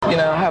you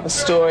know, I have a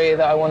story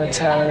that I want to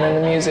tell, and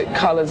then the music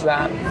colours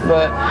that.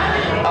 But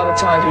other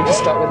times we just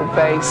start with a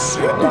bass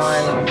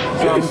line,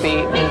 drum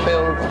beat, and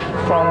build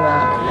from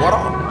that.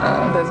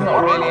 There's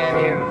not really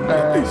any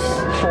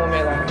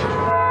formula.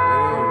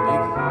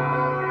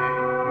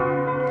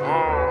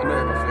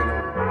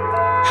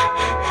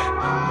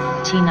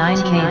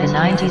 T9K, the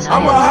 90s.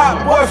 I'm a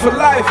hot boy for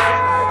life.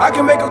 I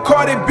can make a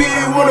Cardi B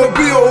wanna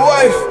be a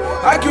wife.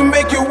 I can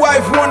make your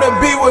wife wanna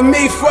be with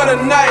me for the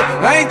night.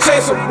 I ain't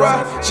chase her,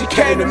 bruh, she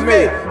came to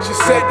me. She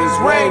said this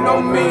rain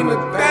don't mean a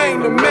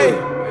thing to me.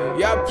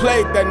 Yeah, I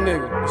played that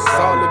nigga. It's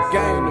all a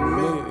game to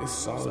me.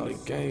 It's all a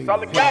game.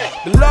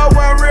 The love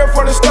wasn't real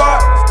from the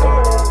start.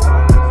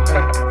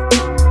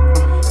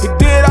 He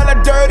did all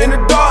that dirt in the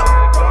dark.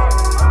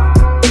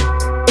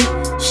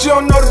 She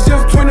don't know the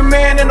difference between a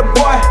man and a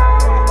boy.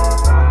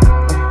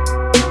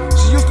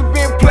 She used to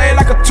be played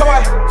like a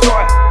toy.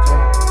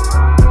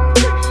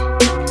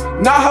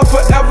 Now her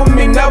forever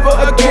mean never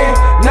again.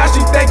 Now she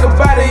think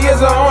about it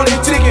is her only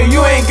ticket. You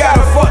ain't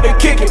gotta fuck to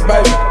kick it,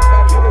 baby.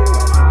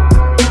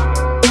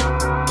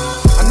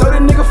 I know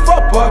that nigga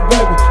fuck boy,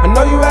 baby. I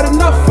know you had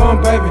enough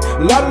fun, baby.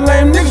 A lot of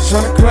lame niggas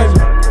tryna claim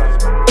you.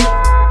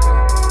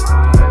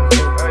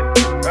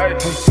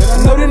 Said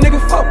I know that nigga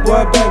fuck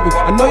boy, baby.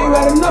 I know you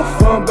had enough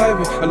fun,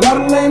 baby. A lot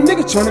of lame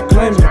niggas tryna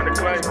claim you.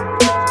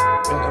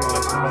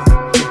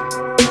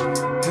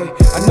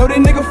 I know that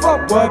nigga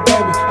fuck boy,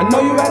 baby. I know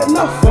you had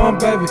enough fun,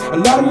 baby. A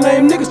lot of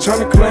lame niggas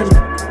tryna claim it.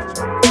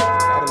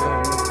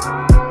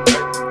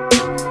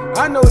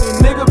 I know these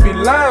niggas be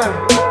lying.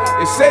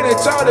 They say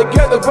that y'all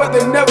together, but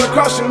they never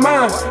cross your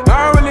mind.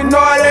 I don't really know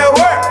how that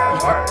work.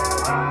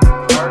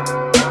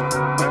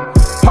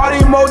 Heart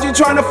emoji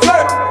tryna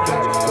flirt,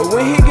 but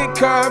when he get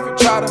curved, he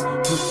try to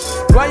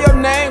run your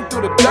name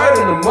through the dirt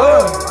and the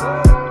mud.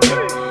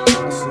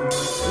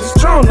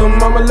 Strong, little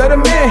mama, let a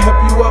man help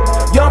you up.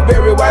 Young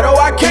Barry White, oh,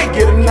 I can't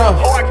get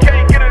enough. Oh, I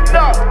can't get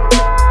enough.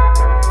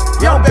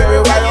 Young Barry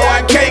White, oh,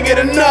 I can't get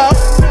enough.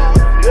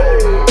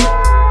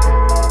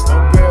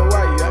 Young Barry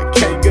White, I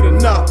can't get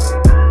enough.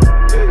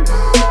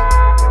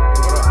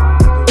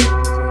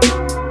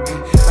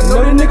 I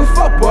know that nigga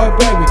fuck boy,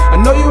 baby. I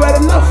know you had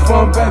enough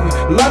fun, baby.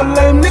 A lot of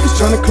lame niggas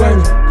tryna claim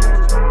you.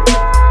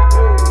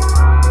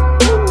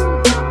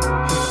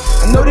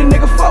 I know that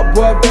nigga fuck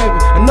boy, baby.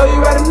 I know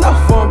you had enough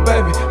fun,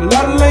 baby. A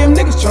lot of lame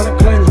niggas tryna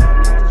claim you.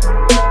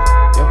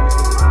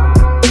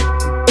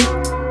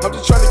 I'm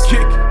just tryna kick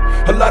it.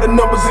 A lot of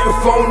numbers in your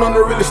phone on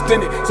the realest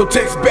in it. So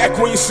text back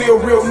when you see a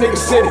real nigga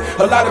send it.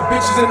 A lot of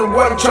bitches in the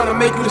world, I'm tryna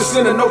make you the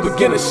sinner, no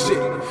beginner shit.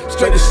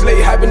 Straight to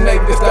slate,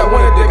 hibernate, this that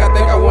one dick. I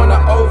think I want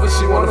her over,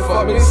 she wanna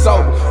fuck me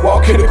sober.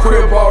 Walk in the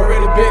crib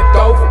already bent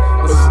over,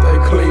 but stay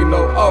clean,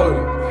 no odor.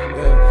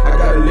 Yeah, I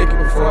gotta lick it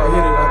before I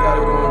hit it. I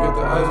gotta go and get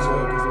the ice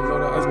one, cause you know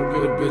the ice gon'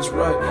 get a bitch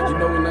right. You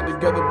know we not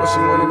together, but she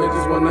wanna make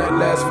this one night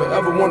last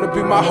forever. Wanna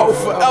be my hoe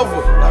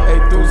forever. Like A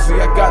through Z,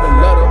 I got a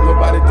letter.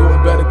 Nobody do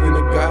it better than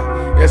a guy.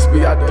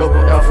 SPIFFY.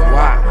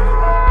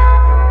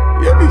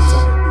 Yeah, these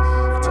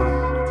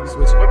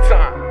switch. What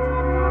time?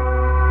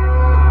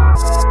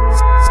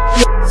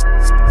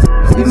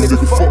 You nigga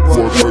fuck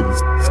boy, baby.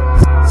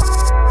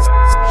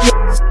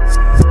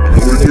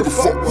 You nigga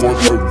fuck boy,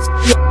 baby.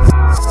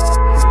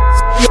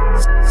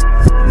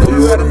 Know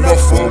you had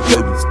enough fun,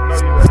 baby.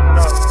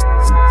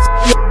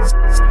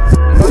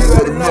 Know you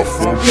had enough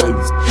fun,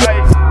 baby.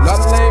 Lot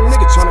of lame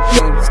niggas tryna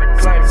claim it.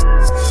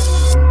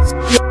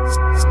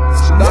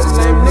 Lot of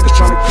lame niggas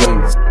tryna claim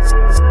it.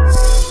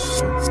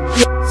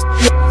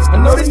 I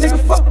know that nigga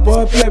fuck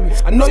boy, baby.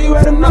 I know you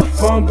had enough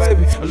fun,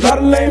 baby. A lot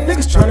of lame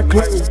niggas tryna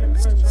claim it.